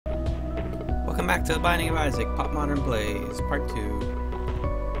Welcome back to The Binding of Isaac, Pop Modern Plays, Part 2.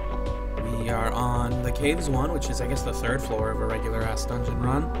 We are on the Caves 1, which is, I guess, the third floor of a regular-ass dungeon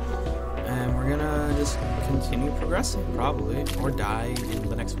run. And we're gonna just continue progressing, probably, or die in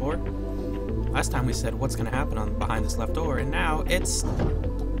the next floor. Last time we said what's gonna happen behind this left door, and now it's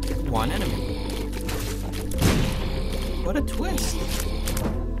one enemy. What a twist.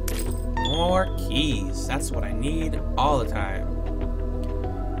 More keys. That's what I need all the time.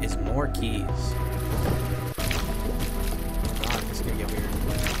 Is more keys. God, this is gonna get weird.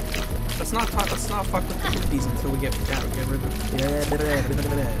 Let's not fuck with the poopies until we get rid of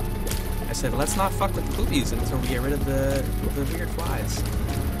I said let's not fuck with the poopies until we get rid of the weird flies.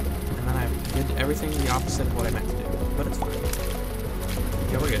 And then I did everything the opposite of what I meant to do. But it's fine.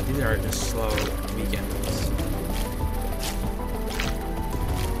 Yeah, we're good. These are just slow, weak enemies.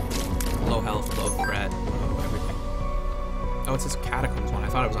 Low health, low threat, low everything. Oh, it's this Catacombs one. I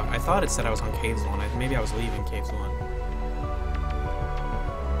thought it said I was on Caves 1. Maybe I was leaving Caves 1.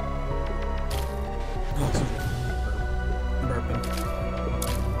 Oh, excuse me. Burping.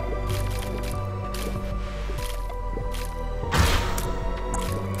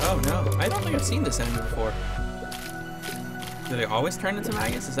 Oh no, I don't think I've seen this enemy before. Do they always turn into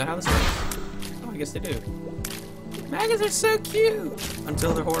maggots? Is that how this works? Oh, I guess they do. Maggots are so cute!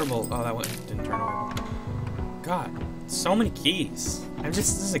 Until they're horrible. Oh, that one didn't turn horrible. God. So many keys.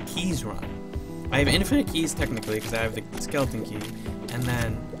 This is a keys run. I have infinite keys technically because I have the skeleton key, and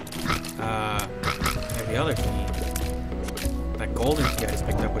then I have the other key, that golden key I just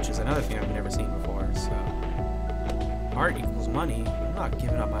picked up, which is another thing I've never seen before. So heart equals money. I'm not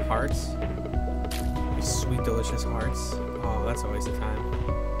giving up my hearts. These sweet, delicious hearts. Oh, that's a waste of time.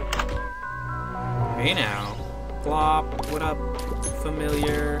 Hey now, Plop. What up,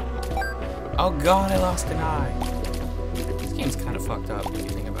 familiar? Oh God, I lost an eye. This game's kind of fucked up if you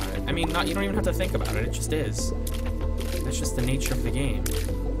think about it. I mean, you don't even have to think about it. It just is. That's just the nature of the game.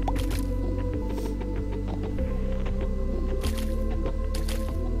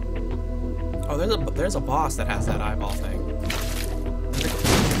 Oh, there's a boss that has that eyeball thing. There's a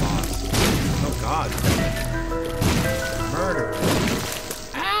boss. Oh God. Murder.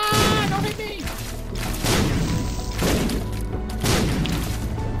 Ah! Don't hit me!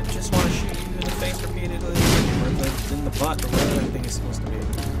 I just want to shoot you in the face repeatedly. In the butt, or whatever that thing is supposed to be.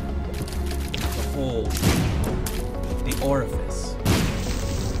 The hole. The orifice.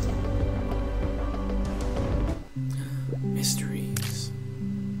 Mysteries.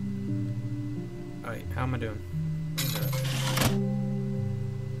 Alright, how am I doing?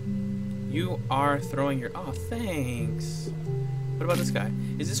 You are throwing your... Oh, thanks. What about this guy?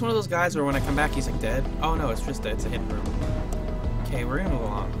 Is this one of those guys where when I come back he's like dead? Oh no, it's just it's a hidden room. Okay, we're gonna move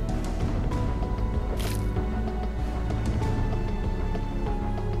along.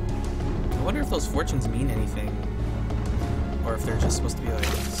 I wonder if those fortunes mean anything, or if they're just supposed to be like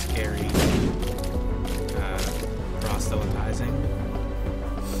scary, proselytizing.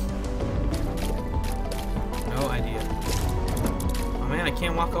 No idea. Oh man, I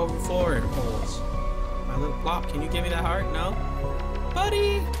can't walk over floor holes. My little Plop, can you give me that heart? No,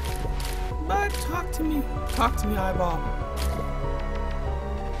 buddy. Bud, talk to me. Talk to me, eyeball.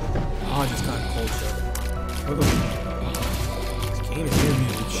 Oh, I just got a cold show. This game is giving me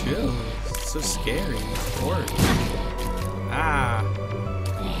the chills. So scary. It's horrid. Ah.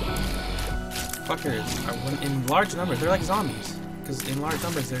 Fuckers. In large numbers, they're like zombies. Because in large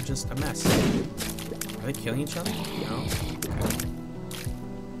numbers, they're just a mess. Are they killing each other? No.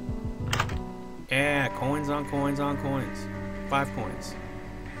 Okay. Yeah, coins on coins on coins. 5 coins.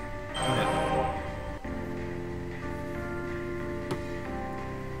 Yeah.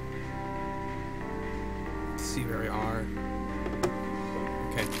 Let's see where we are.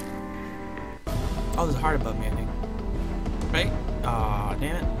 Okay. Oh, there's a heart above me, I think. Right? Aw,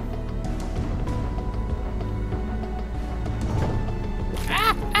 damn it.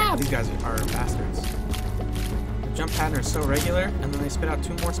 Ah! Ah! These guys are bastards. The jump pattern is so regular, and then they spit out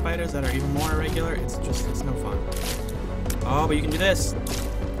 2 more spiders that are even more irregular. It's no fun. Oh, but you can do this.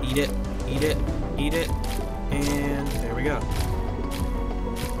 Eat it, eat it, eat it, and there we go.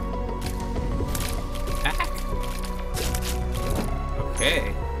 Back.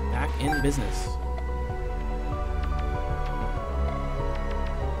 Okay, back in business.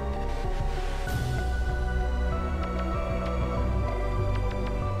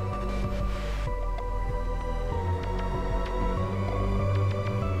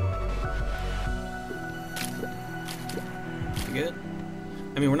 Good?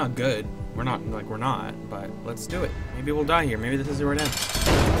 I mean, we're not good. We're not, but let's do it. Maybe we'll die here. Maybe this is where it ends.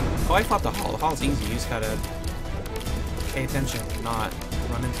 Oh, I fought the hall. The hall's easy. You just gotta pay attention, not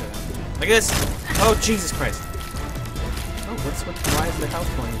run into them. Like this! Oh, Jesus Christ. Oh, why is their health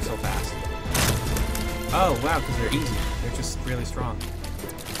going so fast? Oh, wow, because they're easy. They're just really strong.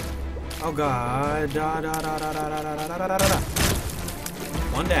 Oh, God.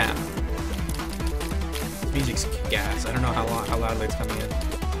 One down. This music's gas. I don't know how loudly it's coming in.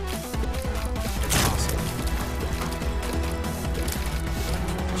 It's awesome.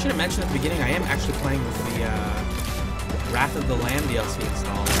 I should have mentioned at the beginning, I am actually playing with the Wrath of the Lamb DLC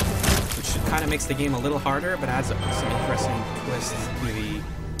installed, which kind of makes the game a little harder, but adds some interesting twists to the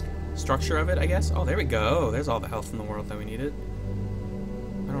structure of it, I guess. Oh, there we go. There's all the health in the world that we needed.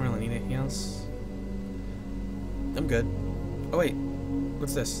 I don't really need anything else. I'm good. Oh, wait.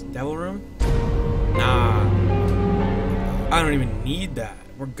 What's this? Devil Room? Nah. I don't even need that.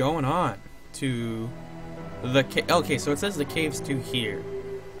 We're going on to the cave. Okay, so it says the caves 2 here.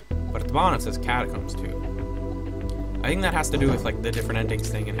 But at the bottom it says Catacombs 2. I think that has to do with like the different endings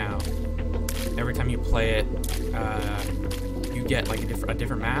thing and how every time you play it, you get like a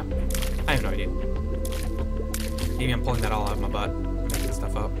different map. I have no idea. Maybe I'm pulling that all out of my butt, making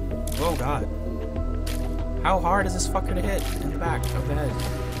stuff up. Oh God. How hard is this fucker to hit in the back of the head?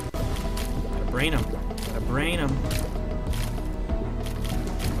 Gotta brain him. Gotta brain him.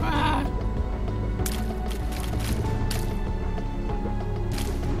 Ah!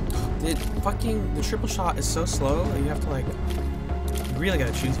 The triple shot is so slow that you have to like, you really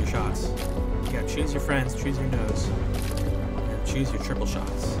gotta choose your shots. You gotta choose your friends, choose your nose, and choose your triple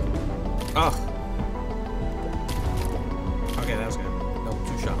shots. Oh. Okay, that was good. Nope,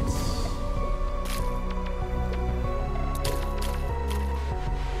 2 shots.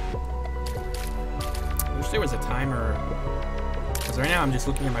 I wish there was a timer, because right now I'm just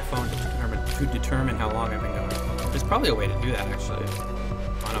looking at my phone to determine how long I've been going. There's probably a way to do that actually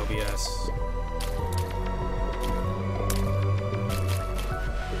on OBS.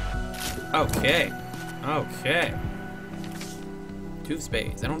 Okay. Okay. 2 of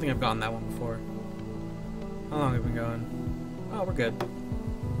spades. I don't think I've gotten that one before. How long have we been going? Oh, we're good.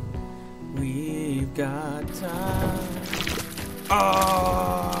 We've got time.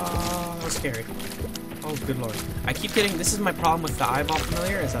 Oh, that was scary. Oh, good lord. I keep getting, this is my problem with the eyeball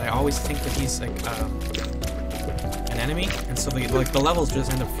familiar, is that I always think that he's like an enemy, and so the levels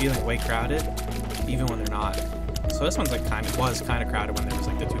just end up feeling way crowded, even when they're not. So this one's like was kind of crowded when there was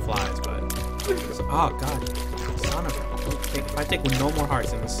like the 2 flies, but oh god, son of a, if I take no more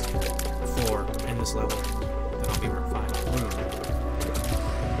hearts in this floor in this level, then I'll be fine.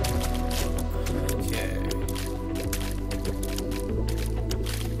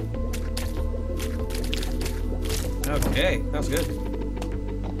 Okay, that was good.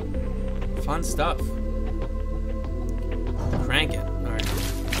 Fun stuff. Crank it. Alright.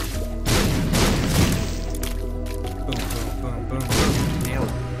 Boom, boom, boom, boom, boom. Nailed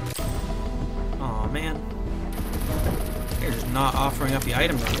it. Aw, man. They're just not offering up the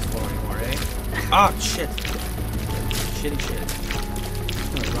items on this floor anymore, eh? Ah, shit. Shitty shit.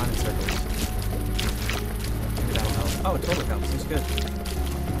 I'm gonna run in circles. Maybe that'll help. Oh, it totally helps. That's good.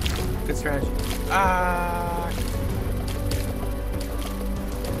 Good strategy. Ah.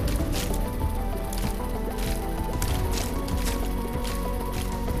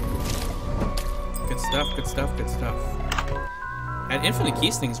 Good stuff, good stuff. And Infinite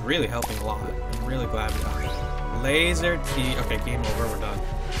Keys thing's really helping a lot. I'm really glad we got it. Laser T. Okay, game over, we're done.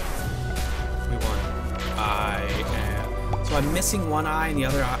 We won. So I'm missing one eye and the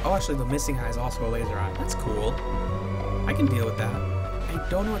other eye. Oh, actually, the missing eye is also a laser eye. That's cool. I can deal with that. I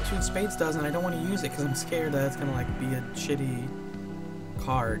don't know what 2 of spades does, and I don't want to use it because I'm scared that it's gonna like be a shitty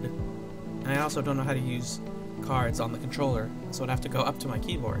card. And I also don't know how to use cards on the controller, so I'd have to go up to my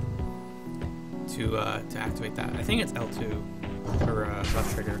keyboard to activate that. I think it's L2 or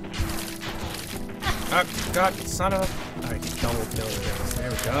left trigger. Oh god, son of a... Alright, double kill this. There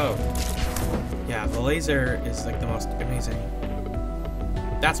we go. Yeah, the laser is like the most amazing.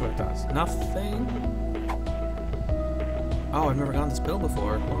 That's what it does. Nothing. Oh, I've never gone this build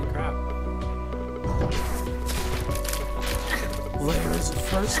before. Holy crap. There's the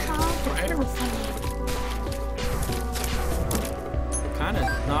first time. Kind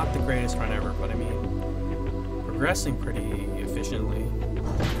of not the greatest run ever, but I mean, progressing pretty efficiently.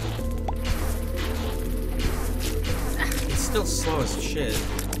 It's still slow as shit.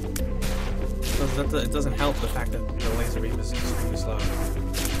 It doesn't help the fact that the laser beam is extremely slow.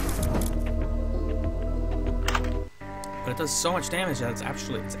 But it does so much damage that it's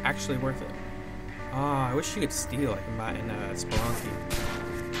actually worth it. Oh, I wish you could steal like in Spelunky.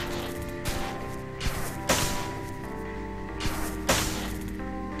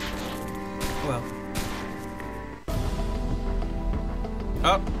 Well.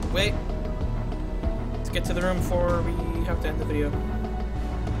 Oh, wait. Let's get to the room before we have to end the video.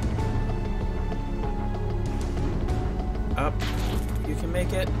 Up. You can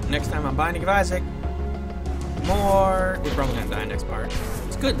make it. Next time on Binding of Isaac. More. We're probably gonna die next part.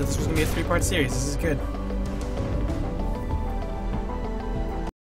 It's good that this was gonna be a 3-part series. This is good.